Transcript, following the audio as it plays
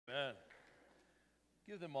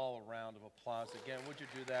Give them all a round of applause again. Would you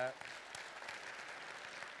do that?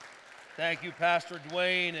 Thank you, Pastor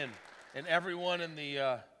Dwayne, and everyone in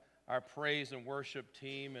our praise and worship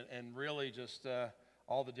team, and really just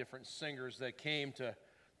all the different singers that came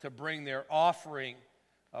to bring their offering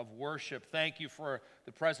of worship. Thank you for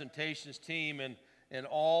the presentations team and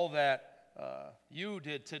all that you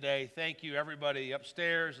did today. Thank you, everybody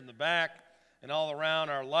upstairs in the back and all around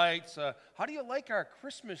our lights. How do you like our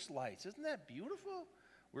Christmas lights? Isn't that beautiful?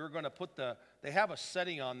 We're going to put they have a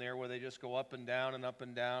setting on there where they just go up and down, and then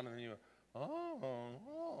you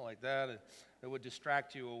like that. It would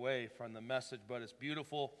distract you away from the message, but it's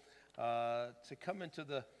beautiful to come into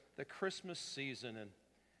the Christmas season,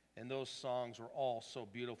 and those songs were all so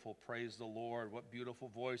beautiful. Praise the Lord. What beautiful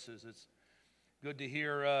voices. It's good to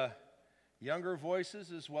hear younger voices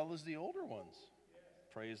as well as the older ones.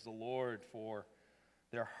 Praise the Lord for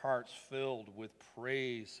their hearts filled with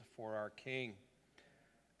praise for our King.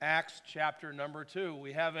 Acts chapter number 2.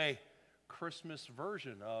 We have a Christmas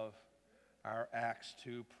version of our Acts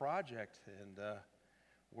 2 project, and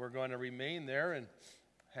we're going to remain there and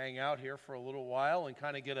hang out here for a little while and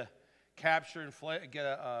kind of get a capture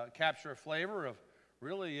a flavor of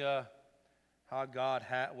really how God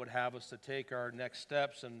would have us to take our next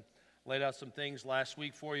steps, and laid out some things last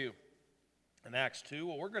week for you in Acts 2.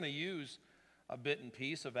 Well, we're going to use a bit and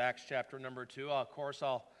piece of Acts chapter number 2. Of course,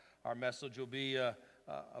 our message will be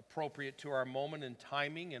appropriate to our moment and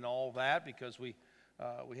timing and all that, because we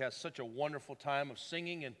had such a wonderful time of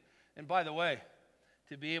singing. And by the way,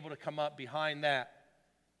 to be able to come up behind that,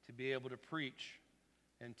 to be able to preach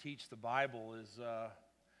and teach the Bible is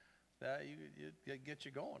that you get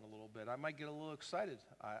you going a little bit. I might get a little excited.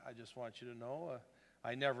 I just want you to know,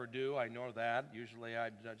 I never do. I know that. Usually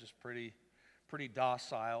I'm just pretty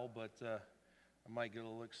docile, but I might get a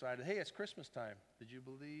little excited. Hey, it's Christmas time. Did you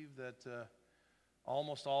believe that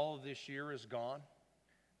almost all of this year is gone?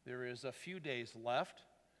 There is a few days left,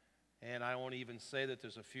 and I won't even say that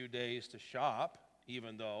there's a few days to shop,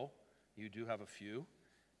 even though you do have a few.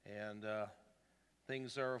 And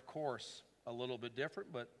things are, of course, a little bit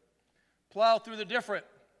different, but plow through the different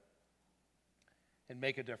and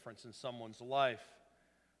make a difference in someone's life.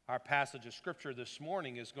 Our passage of Scripture this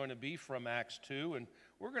morning is going to be from Acts 2, and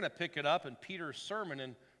we're going to pick it up in Peter's sermon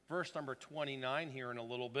in verse number 29 here in a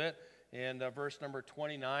little bit. And verse number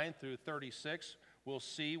 29 through 36, we'll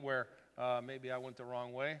see where maybe I went the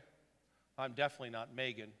wrong way. I'm definitely not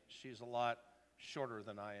Megan. She's a lot shorter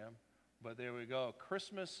than I am. But there we go.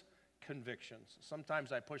 Christmas convictions.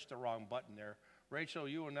 Sometimes I push the wrong button there. Rachel,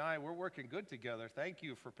 you and I, we're working good together. Thank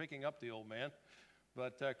you for picking up the old man.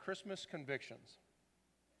 But Christmas convictions.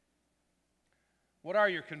 What are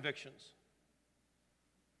your convictions?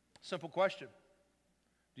 Simple question.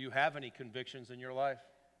 Do you have any convictions in your life?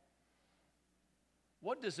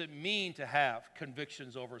 What does it mean to have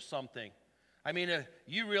convictions over something? I mean, if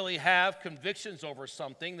you really have convictions over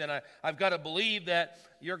something, then I've got to believe that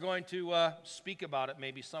you're going to speak about it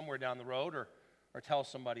maybe somewhere down the road or tell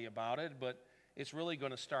somebody about it. But it's really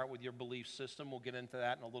going to start with your belief system. We'll get into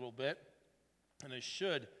that in a little bit. And it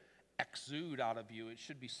should exude out of you. It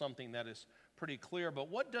should be something that is pretty clear. But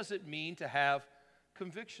what does it mean to have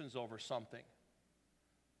convictions over something?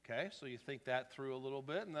 Okay, so you think that through a little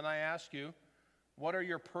bit. And then I ask you, what are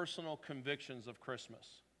your personal convictions of Christmas?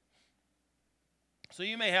 So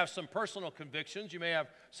you may have some personal convictions. You may have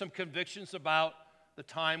some convictions about the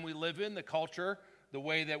time we live in, the culture, the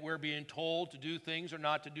way that we're being told to do things or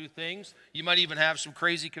not to do things. You might even have some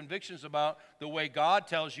crazy convictions about the way God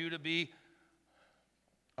tells you to be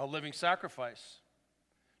a living sacrifice,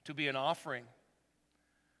 to be an offering.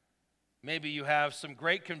 Maybe you have some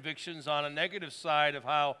great convictions on a negative side of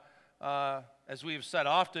how, as we have said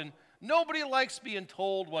often, nobody likes being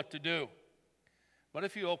told what to do. But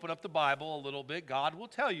if you open up the Bible a little bit, God will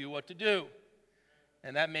tell you what to do.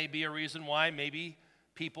 And that may be a reason why maybe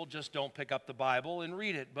people just don't pick up the Bible and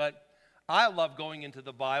read it. But I love going into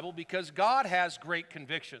the Bible because God has great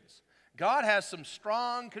convictions. God has some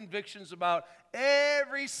strong convictions about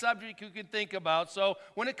every subject you can think about. So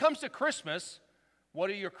when it comes to Christmas, what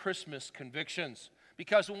are your Christmas convictions?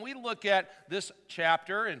 Because when we look at this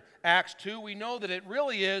chapter in Acts 2, we know that it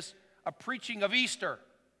really is a preaching of Easter.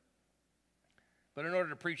 But in order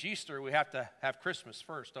to preach Easter, we have to have Christmas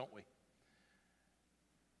first, don't we?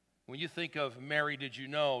 When you think of Mary, did you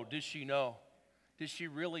know? Did she know? Did she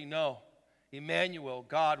really know? Emmanuel,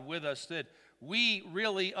 God with us, did we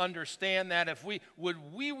really understand that? If we would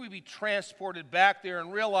be transported back there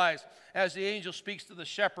and realize, as the angel speaks to the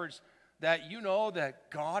shepherds, that you know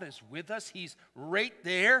that God is with us? He's right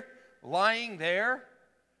there, lying there.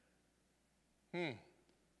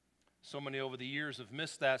 So many over the years have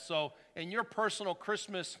missed that. So in your personal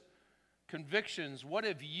Christmas convictions, what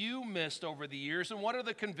have you missed over the years, and what are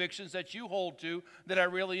the convictions that you hold to that are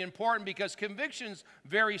really important? Because convictions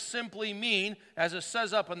very simply mean, as it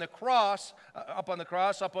says up on the cross, up on the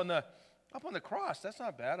cross, that's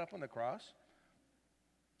not bad, up on the cross,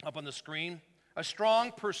 up on the screen, a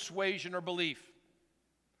strong persuasion or belief,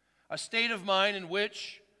 a state of mind in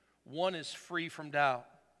which one is free from doubt.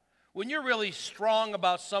 When you're really strong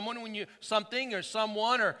about someone, something or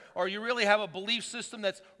someone, or you really have a belief system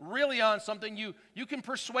that's really on something, you can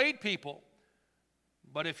persuade people.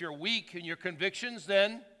 But if you're weak in your convictions,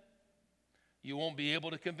 then you won't be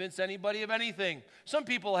able to convince anybody of anything. Some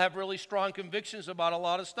people have really strong convictions about a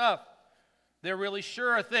lot of stuff. They're really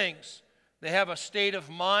sure of things. They have a state of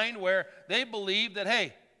mind where they believe that,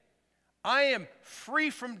 hey, I am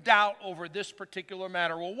free from doubt over this particular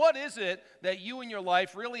matter. Well, what is it that you in your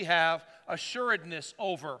life really have assuredness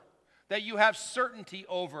over, that you have certainty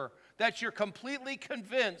over, that you're completely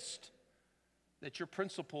convinced, that you're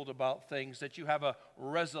principled about things, that you have a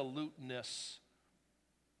resoluteness?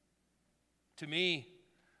 To me,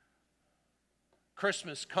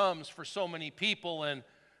 Christmas comes for so many people, and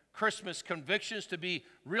Christmas convictions, to be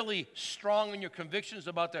really strong in your convictions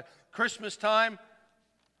about the Christmas time.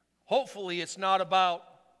 Hopefully it's not about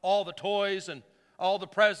all the toys and all the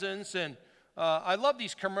presents. And I love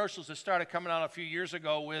these commercials that started coming out a few years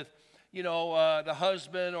ago with, the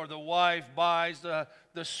husband or the wife buys the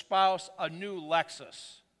spouse a new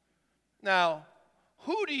Lexus. Now,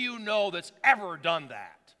 who do you know that's ever done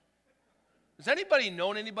that? Has anybody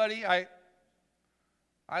known anybody?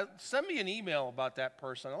 Send me an email about that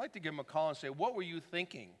person. I'd like to give them a call and say, what were you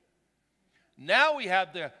thinking? Now we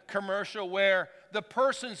have the commercial where the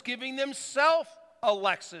person's giving themselves a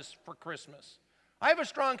Lexus for Christmas. I have a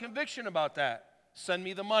strong conviction about that. Send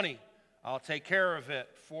me the money. I'll take care of it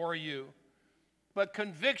for you. But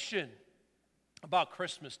conviction about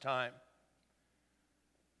Christmas time,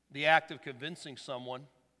 the act of convincing someone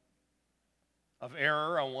of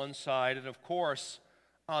error on one side, and of course,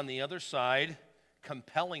 on the other side,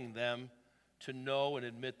 compelling them to know and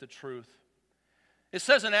admit the truth. It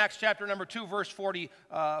says in Acts chapter number 2, verse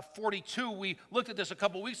 42, we looked at this a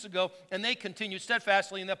couple weeks ago, and they continued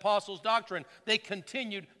steadfastly in the apostles' doctrine. They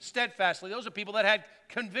continued steadfastly. Those are people that had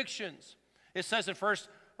convictions. It says in 1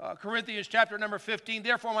 Corinthians chapter number 15,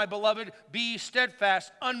 therefore, my beloved, be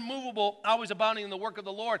steadfast, unmovable, always abounding in the work of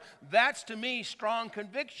the Lord. That's, to me, strong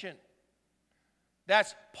conviction.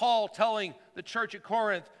 That's Paul telling the church at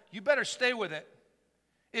Corinth, you better stay with it.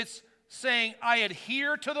 It's saying, I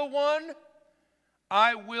adhere to the one.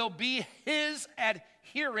 I will be his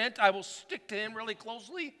adherent. I will stick to him really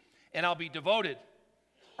closely, and I'll be devoted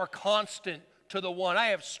or constant to the one. I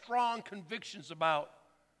have strong convictions about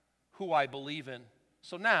who I believe in.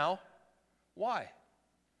 So now, why?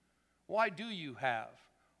 Why do you have?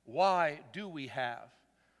 Why do we have?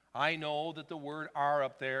 I know that the word "our"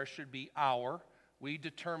 up there should be "our." We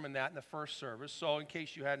determined that in the first service. So in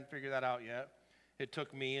case you hadn't figured that out yet, it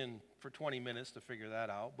took me for 20 minutes to figure that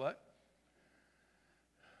out. But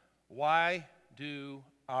why do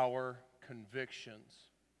our convictions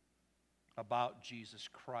about Jesus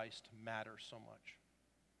Christ matter so much?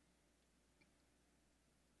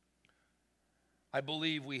 I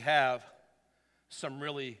believe we have some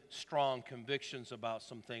really strong convictions about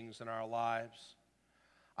some things in our lives.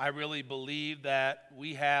 I really believe that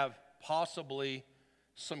we have possibly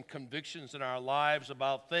some convictions in our lives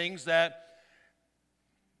about things that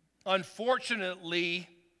unfortunately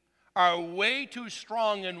are way too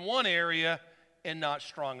strong in one area and not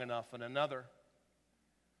strong enough in another.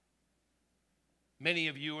 Many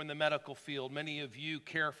of you are in the medical field. Many of you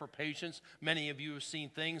care for patients. Many of you have seen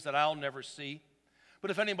things that I'll never see.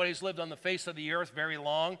 But if anybody's lived on the face of the earth very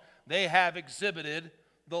long, they have exhibited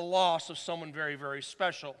the loss of someone very, very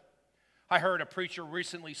special. I heard a preacher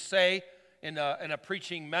recently say in a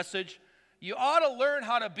preaching message, you ought to learn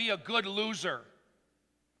how to be a good loser,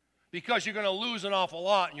 because you're going to lose an awful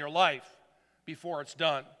lot in your life before it's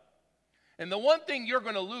done. And the one thing you're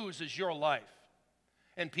going to lose is your life.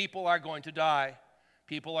 And people are going to die.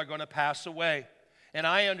 People are going to pass away. And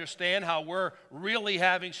I understand how we're really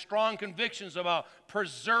having strong convictions about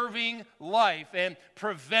preserving life and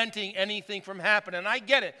preventing anything from happening. And I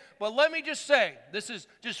get it. But let me just say, this is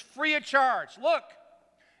just free of charge. Look,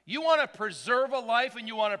 you want to preserve a life and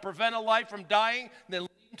you want to prevent a life from dying, then lead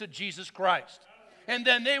them to Jesus Christ. And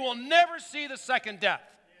then they will never see the second death.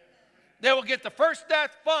 They will get the first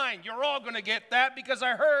death, fine. You're all going to get that, because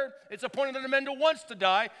I heard it's appointed unto men to once to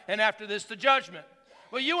die, and after this the judgment.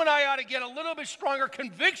 Well, you and I ought to get a little bit stronger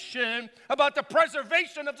conviction about the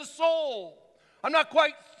preservation of the soul. I'm not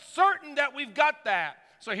quite certain that we've got that.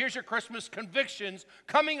 So here's your Christmas convictions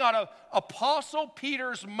coming out of Apostle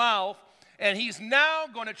Peter's mouth, and he's now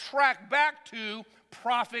going to track back to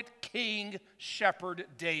prophet, king, shepherd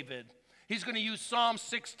David. He's going to use Psalm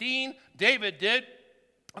 16, David did,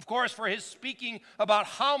 of course, for his speaking about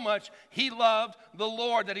how much he loved the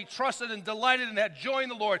Lord, that he trusted and delighted and had joy in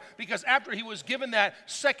the Lord, because after he was given that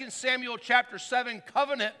 2 Samuel chapter 7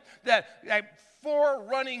 covenant, that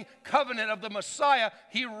forerunning covenant of the Messiah,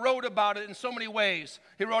 he wrote about it in so many ways.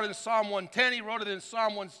 He wrote it in Psalm 110, he wrote it in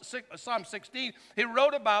Psalm 16, he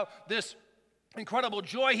wrote about this incredible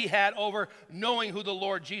joy he had over knowing who the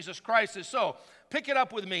Lord Jesus Christ is. So, pick it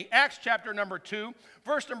up with me. Acts chapter number 2,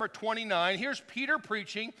 verse number 29. Here's Peter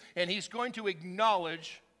preaching, and he's going to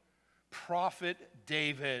acknowledge prophet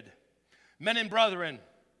David. Men and brethren,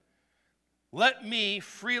 let me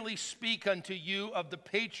freely speak unto you of the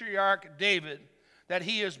patriarch David, that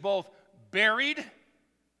he is both dead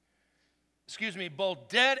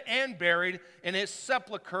and buried, and his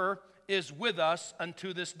sepulcher is with us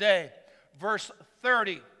unto this day. Verse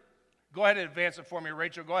 30. Go ahead and advance it for me,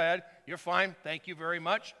 Rachel. Go ahead. You're fine. Thank you very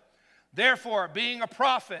much. Therefore, being a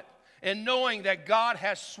prophet, and knowing that God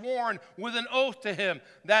has sworn with an oath to him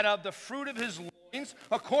that of the fruit of his loins,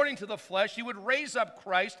 according to the flesh, he would raise up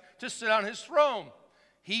Christ to sit on his throne.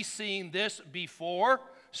 He, seeing this before,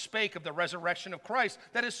 spake of the resurrection of Christ,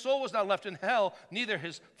 that his soul was not left in hell, neither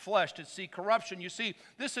his flesh did see corruption. You see,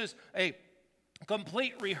 this is a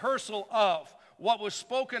complete rehearsal of what was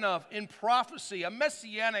spoken of in prophecy, a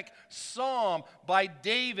messianic psalm by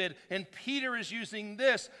David, and Peter is using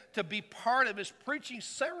this to be part of his preaching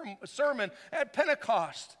sermon at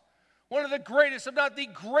Pentecost. One of the greatest, if not the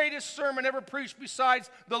greatest sermon ever preached besides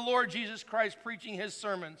the Lord Jesus Christ preaching his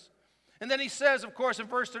sermons. And then he says, of course, in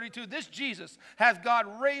verse 32, this Jesus hath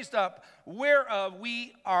God raised up, whereof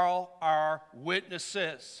we all are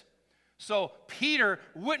witnesses. So Peter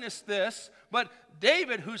witnessed this, but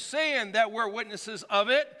David, who's saying that we're witnesses of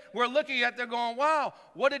it, we're looking at, they're going, wow,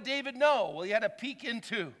 what did David know? Well, he had a peek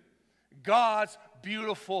into God's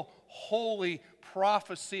beautiful, holy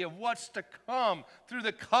prophecy of what's to come through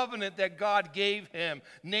the covenant that God gave him.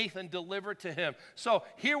 Nathan delivered to him. So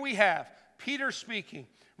here we have Peter speaking,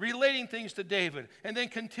 relating things to David, and then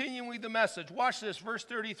continuing the message. Watch this, verse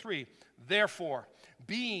 33. Therefore,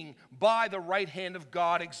 being by the right hand of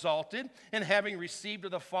God exalted, and having received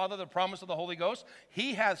of the Father the promise of the Holy Ghost,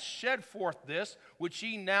 he hath shed forth this, which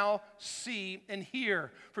ye now see and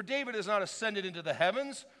hear. For David is not ascended into the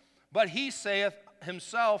heavens, but he saith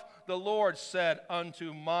himself, the Lord said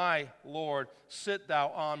unto my Lord, sit thou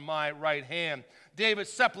on my right hand.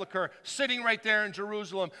 David's sepulcher sitting right there in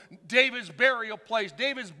Jerusalem. David's burial place.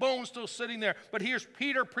 David's bones still sitting there. But here's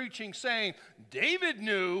Peter preaching, saying, David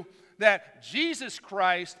knew that Jesus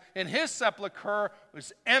Christ in his sepulcher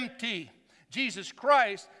was empty. Jesus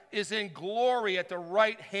Christ is in glory at the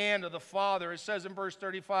right hand of the Father. It says in verse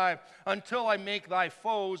 35, until I make thy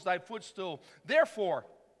foes thy footstool. Therefore,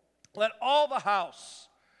 let all the house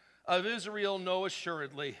of Israel know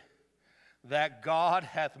assuredly that God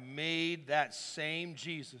hath made that same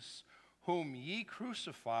Jesus, whom ye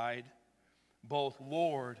crucified, both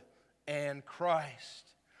Lord and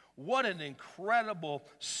Christ. What an incredible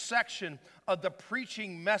section of the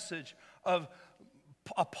preaching message of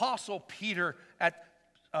Apostle Peter at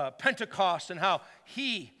Pentecost, and how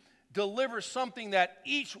he delivers something that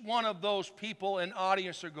each one of those people in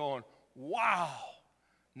audience are going, wow.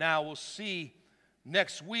 Now we'll see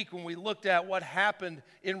next week when we looked at what happened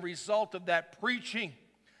in result of that preaching.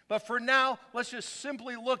 But for now, let's just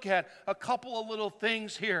simply look at a couple of little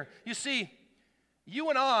things here. You see, you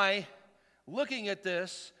and I, looking at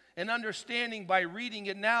this and understanding by reading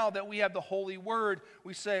it now that we have the Holy Word,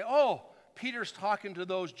 we say, oh, Peter's talking to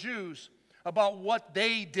those Jews about what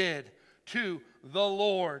they did to the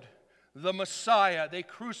Lord, the Messiah. They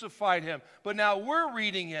crucified him. But now we're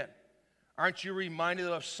reading it. Aren't you reminded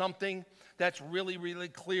of something that's really, really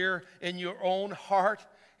clear in your own heart?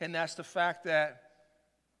 And that's the fact that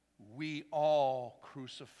we all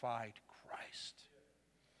crucified Christ.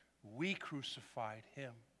 We crucified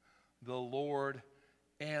him, the Lord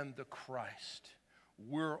and the Christ.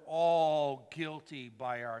 We're all guilty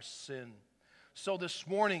by our sin. So this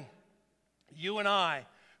morning, you and I,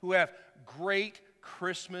 who have great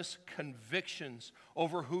Christmas convictions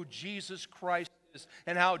over who Jesus Christ is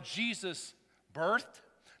and how Jesus birthed,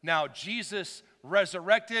 now Jesus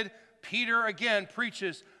resurrected, Peter again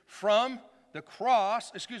preaches from the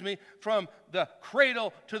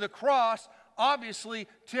cradle to the cross, obviously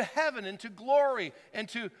to heaven and to glory, and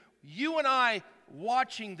to you and I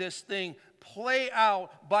watching this thing play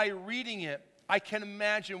out by reading it. I can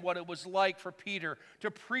imagine what it was like for Peter to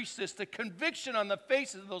preach this, the conviction on the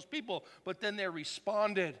faces of those people, but then they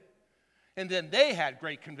responded. And then they had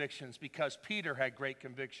great convictions because Peter had great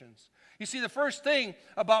convictions. You see, the first thing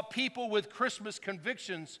about people with Christmas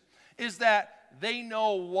convictions is that they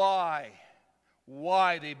know why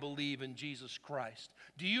they believe in Jesus Christ.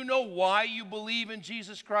 Do you know why you believe in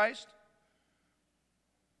Jesus Christ?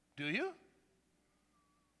 Do you?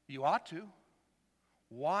 You ought to.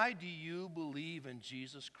 Why do you believe in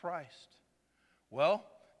Jesus Christ? Well,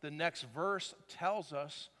 the next verse tells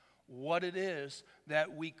us what it is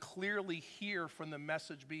that we clearly hear from the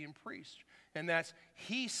message being preached. And that's,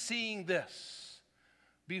 he seeing this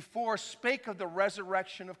before spake of the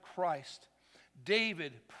resurrection of Christ.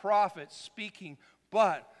 David, prophet, speaking,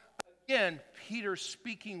 but again, Peter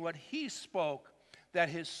speaking what he spoke, that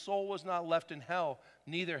his soul was not left in hell,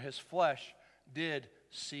 neither his flesh did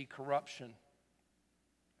see corruption.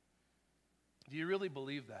 Do you really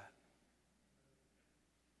believe that?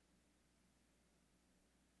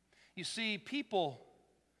 You see, people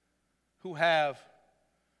who have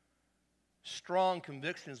strong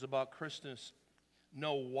convictions about Christmas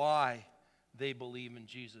know why they believe in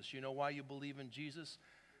Jesus. You know why you believe in Jesus?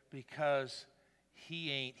 Because he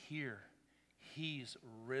ain't here. He's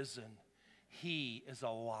risen. He is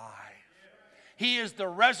alive. He is the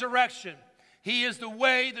resurrection. He is the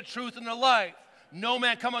way, the truth, and the life. No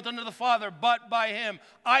man cometh unto the Father but by him.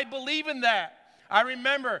 I believe in that. I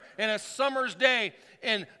remember in a summer's day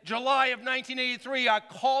in July of 1983, I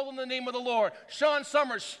called on the name of the Lord. Sean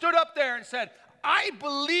Summers stood up there and said, I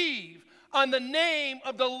believe on the name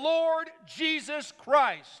of the Lord Jesus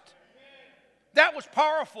Christ. That was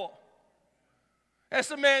powerful. As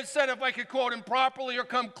the man said, if I could quote him properly or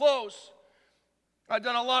come close, I've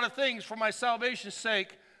done a lot of things for my salvation's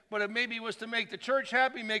sake, but it maybe was to make the church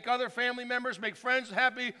happy, make other family members, make friends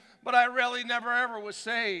happy, but I really never ever was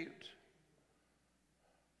saved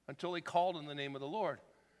until he called in the name of the Lord.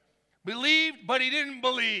 Believed, but he didn't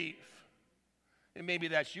believe. And maybe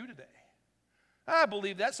that's you today. I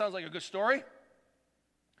believe that sounds like a good story.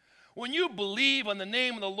 When you believe on the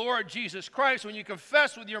name of the Lord Jesus Christ, when you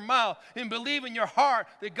confess with your mouth and believe in your heart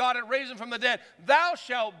that God had raised him from the dead, thou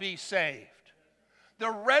shalt be saved. The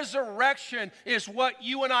resurrection is what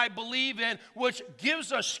you and I believe in, which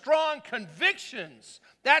gives us strong convictions.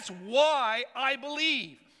 That's why I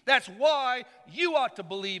believe. That's why you ought to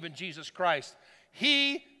believe in Jesus Christ.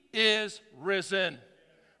 He is risen.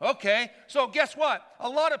 Okay, so guess what? A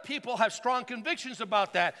lot of people have strong convictions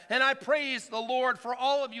about that. And I praise the Lord for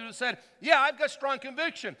all of you who said, yeah, I've got strong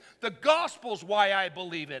conviction. The gospel's why I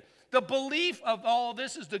believe it. The belief of all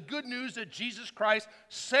this is the good news that Jesus Christ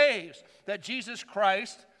saves, that Jesus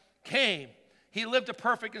Christ came. He lived a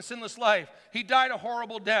perfect and sinless life. He died a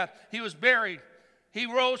horrible death. He was buried. He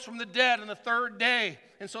rose from the dead on the third day.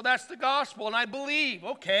 And so that's the gospel, and I believe,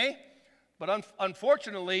 okay. But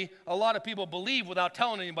unfortunately, a lot of people believe without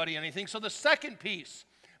telling anybody anything. So the second piece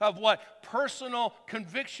of what personal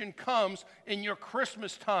conviction comes in your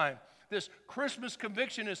Christmas time, this Christmas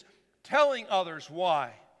conviction is telling others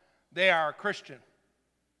why they are a Christian.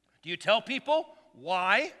 Do you tell people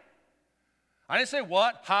why? I didn't say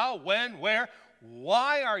what, how, when, where.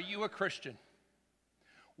 Why are you a Christian?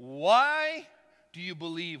 Why do you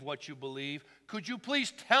believe what you believe? Could you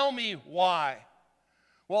please tell me why?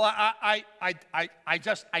 Well,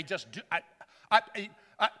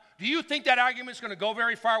 do you think that argument's going to go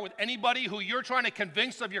very far with anybody who you're trying to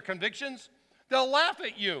convince of your convictions? They'll laugh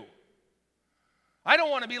at you. I don't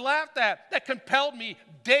want to be laughed at. That compelled me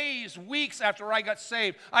days, weeks after I got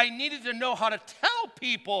saved. I needed to know how to tell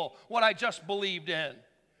people what I just believed in.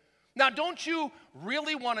 Now, don't you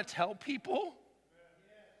really want to tell people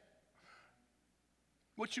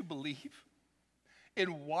what you believe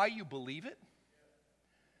and why you believe it?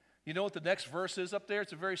 You know what the next verse is up there?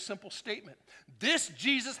 It's a very simple statement. This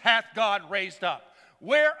Jesus hath God raised up,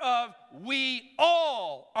 whereof we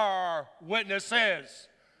all are witnesses.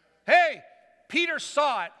 Hey, Peter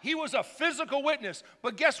saw it. He was a physical witness.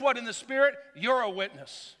 But guess what? In the spirit, you're a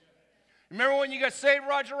witness. Remember when you got saved,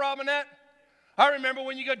 Roger Robinette? I remember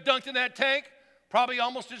when you got dunked in that tank. Probably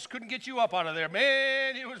almost just couldn't get you up out of there.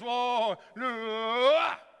 Man, he was, whoa.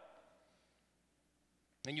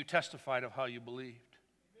 And you testified of how you believed.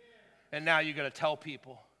 And now you got to tell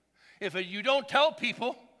people. If you don't tell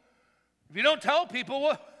people,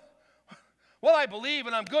 well, I believe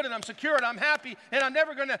and I'm good and I'm secure and I'm happy and I'm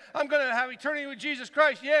going to have eternity with Jesus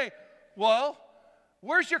Christ. Yay. Well,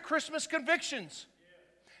 where's your Christmas convictions?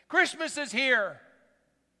 Christmas is here.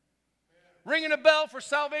 Ringing a bell for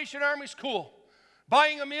Salvation Army School.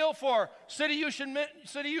 Buying a meal for City Mission.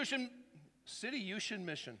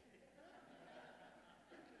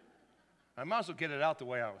 I might as well get it out the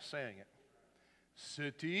way I was saying it.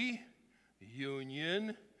 City,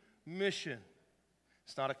 union, mission.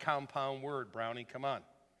 It's not a compound word, Brownie, come on.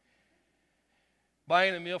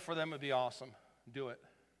 Buying a meal for them would be awesome. Do it.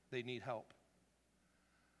 They need help.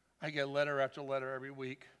 I get letter after letter every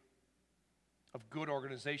week of good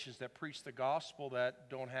organizations that preach the gospel that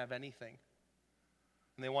don't have anything.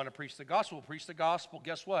 And they want to preach the gospel. Preach the gospel.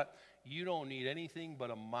 Guess what? You don't need anything but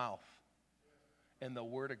a mouth and the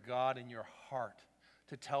word of God in your heart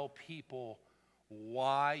to tell people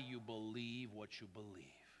why you believe what you believe.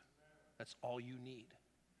 That's all you need.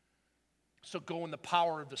 So go in the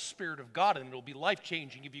power of the Spirit of God, and it'll be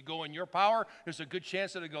life-changing. If you go in your power, there's a good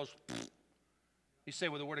chance that it goes, pfft. You say,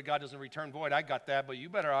 well, the Word of God doesn't return void. I got that, but you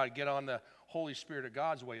better ought to get on the Holy Spirit of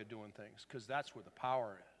God's way of doing things, because that's where the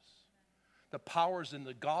power is. The power is in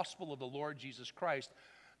the gospel of the Lord Jesus Christ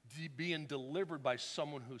being delivered by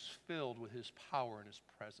someone who's filled with His power and His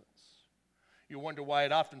presence. You wonder why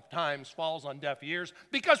it oftentimes falls on deaf ears,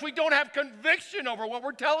 because we don't have conviction over what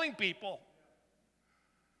we're telling people.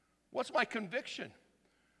 What's my conviction?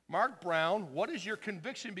 Mark Brown, what is your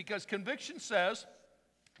conviction? Because conviction says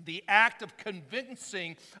the act of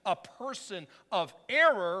convincing a person of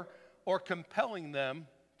error or compelling them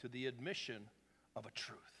to the admission of a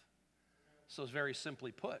truth. So it's very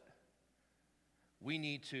simply put, we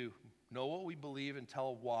need to know what we believe and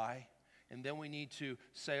tell why. And then we need to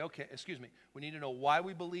say, okay, we need to know why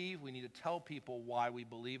we believe. We need to tell people why we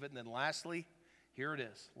believe it. And then lastly, here it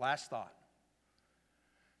is, last thought.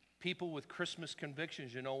 People with Christmas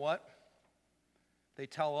convictions, you know what? They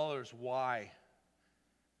tell others why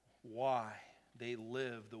they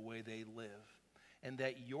live the way they live. And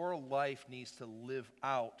that your life needs to live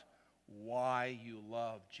out why you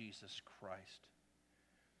love Jesus Christ.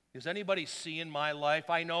 Is anybody seeing my life?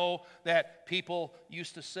 I know that people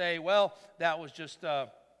used to say, well, that was just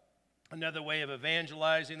another way of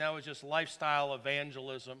evangelizing. That was just lifestyle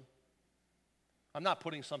evangelism. I'm not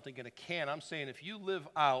putting something in a can. I'm saying if you live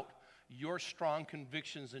out your strong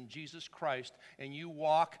convictions in Jesus Christ and you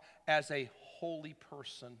walk as a holy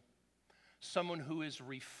person, someone who is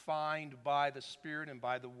refined by the Spirit and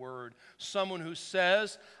by the Word, someone who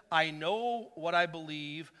says, I know what I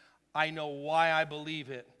believe, I know why I believe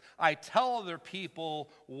it. I tell other people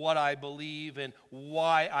what I believe and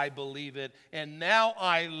why I believe it, and now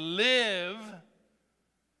I live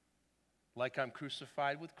like I'm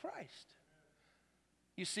crucified with Christ.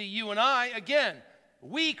 You see, you and I, again,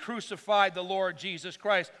 we crucified the Lord Jesus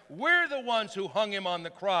Christ. We're the ones who hung Him on the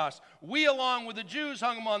cross. We, along with the Jews,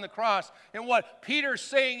 hung Him on the cross. And what Peter's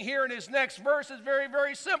saying here in his next verse is very,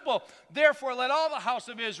 very simple. Therefore, let all the house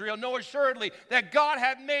of Israel know assuredly that God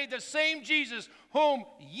hath made the same Jesus whom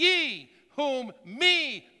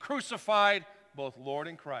me crucified, both Lord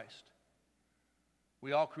and Christ.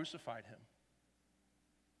 We all crucified Him.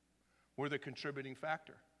 We're the contributing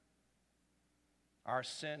factor. Our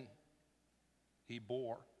sin He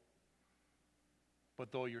bore.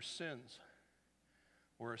 But though your sins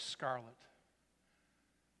were as scarlet,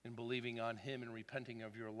 in believing on Him and repenting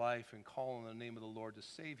of your life and calling on the name of the Lord to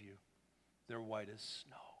save you, they're white as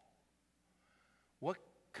snow. What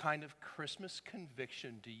kind of Christmas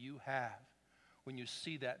conviction do you have when you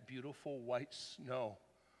see that beautiful white snow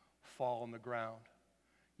fall on the ground?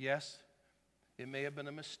 Yes, it may have been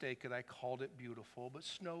a mistake that I called it beautiful, but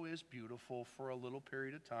snow is beautiful for a little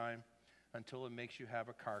period of time, until it makes you have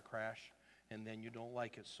a car crash, and then you don't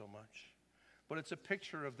like it so much. But it's a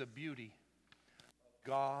picture of the beauty of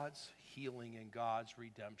God's healing and God's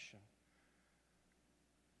redemption.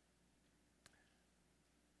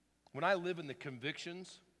 When I live in the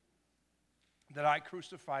convictions that I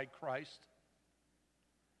crucified Christ,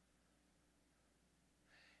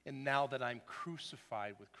 and now that I'm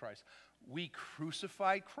crucified with Christ, we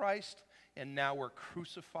crucified Christ, and now we're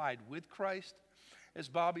crucified with Christ, as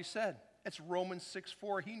Bobby said. It's Romans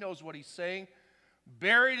 6:4. He knows what he's saying.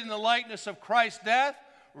 Buried in the likeness of Christ's death,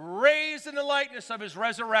 raised in the likeness of His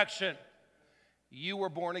resurrection. You were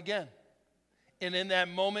born again. And in that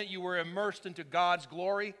moment, you were immersed into God's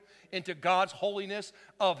glory, into God's holiness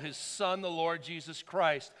of His Son, the Lord Jesus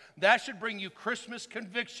Christ. That should bring you Christmas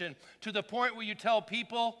conviction to the point where you tell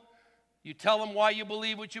people, you tell them why you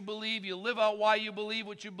believe what you believe, you live out why you believe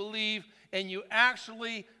what you believe, and you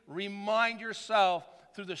actually remind yourself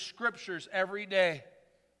through the Scriptures every day,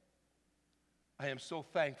 I am so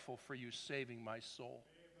thankful for you saving my soul.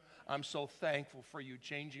 I'm so thankful for you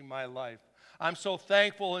changing my life. I'm so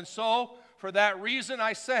thankful, and so for that reason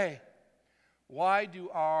I say, why do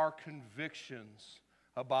our convictions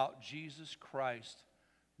about Jesus Christ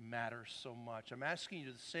matter so much? I'm asking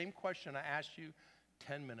you the same question I asked you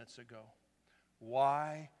 10 minutes ago.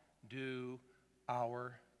 Why do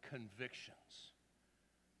our convictions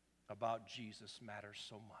about Jesus matter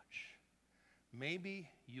so much? Maybe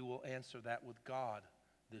you will answer that with God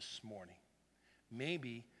this morning.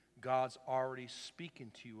 Maybe God's already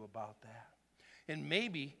speaking to you about that. And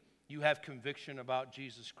maybe you have conviction about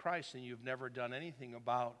Jesus Christ and you've never done anything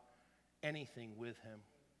about anything with him.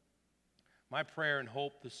 My prayer and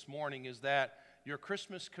hope this morning is that your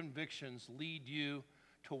Christmas convictions lead you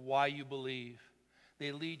to why you believe.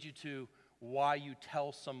 They lead you to why you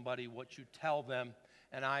tell somebody what you tell them.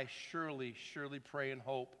 And I surely pray and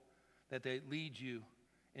hope that they lead you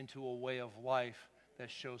into a way of life that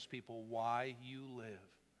shows people why you live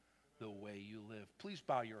the way you live. Please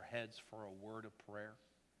bow your heads for a word of prayer.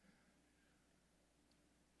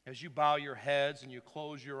 As you bow your heads and you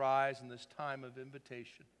close your eyes in this time of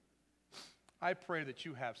invitation, I pray that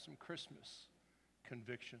you have some Christmas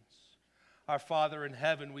convictions. Our Father in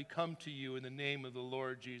heaven, we come to you in the name of the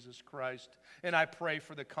Lord Jesus Christ. And I pray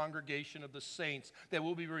for the congregation of the saints that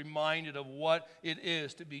we'll be reminded of what it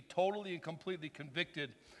is to be totally and completely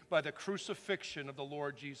convicted by the crucifixion of the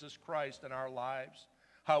Lord Jesus Christ in our lives.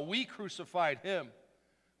 How we crucified him,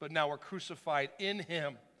 but now we're crucified in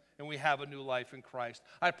him, and we have a new life in Christ.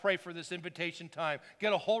 I pray for this invitation time.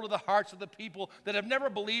 Get a hold of the hearts of the people that have never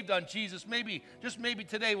believed on Jesus. Maybe, just maybe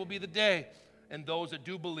today will be the day. And those that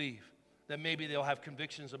do believe, that maybe they'll have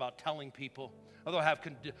convictions about telling people, or they'll have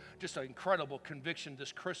just an incredible conviction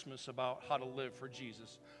this Christmas about how to live for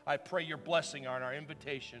Jesus. I pray your blessing on our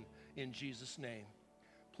invitation in Jesus' name.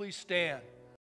 Please stand.